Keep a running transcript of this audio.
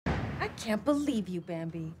I can't believe you,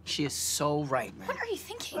 Bambi. She is so right, man. What are you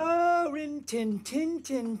thinking? Oh, rin tin tin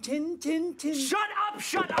tin tin tin tin. Shut up,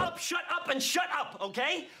 shut up, shut up, and shut up,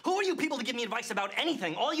 okay? Who are you people to give me advice about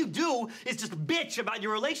anything? All you do is just bitch about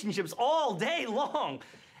your relationships all day long.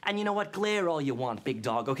 And you know what? Glare all you want, big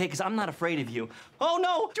dog, okay? Because I'm not afraid of you. Oh,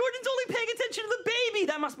 no, Jordan's only paying attention to the baby.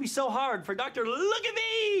 That must be so hard for Dr. Look at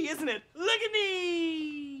me, isn't it? Look at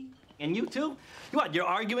me. And you too? What, you're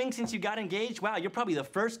arguing since you got engaged? Wow, you're probably the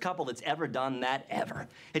first couple that's ever done that, ever.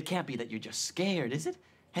 It can't be that you're just scared, is it?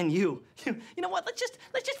 And you know what? Let's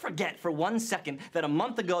just forget for 1 second that a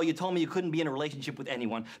month ago you told me you couldn't be in a relationship with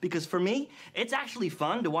anyone. Because for me, it's actually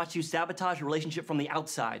fun to watch you sabotage a relationship from the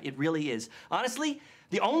outside. It really is. Honestly,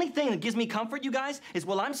 the only thing that gives me comfort, you guys, is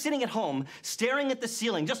while I'm sitting at home, staring at the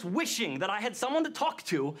ceiling, just wishing that I had someone to talk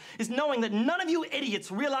to, is knowing that none of you idiots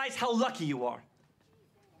realize how lucky you are.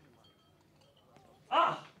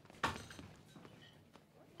 Ah!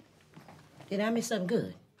 Did I miss something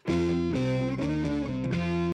good?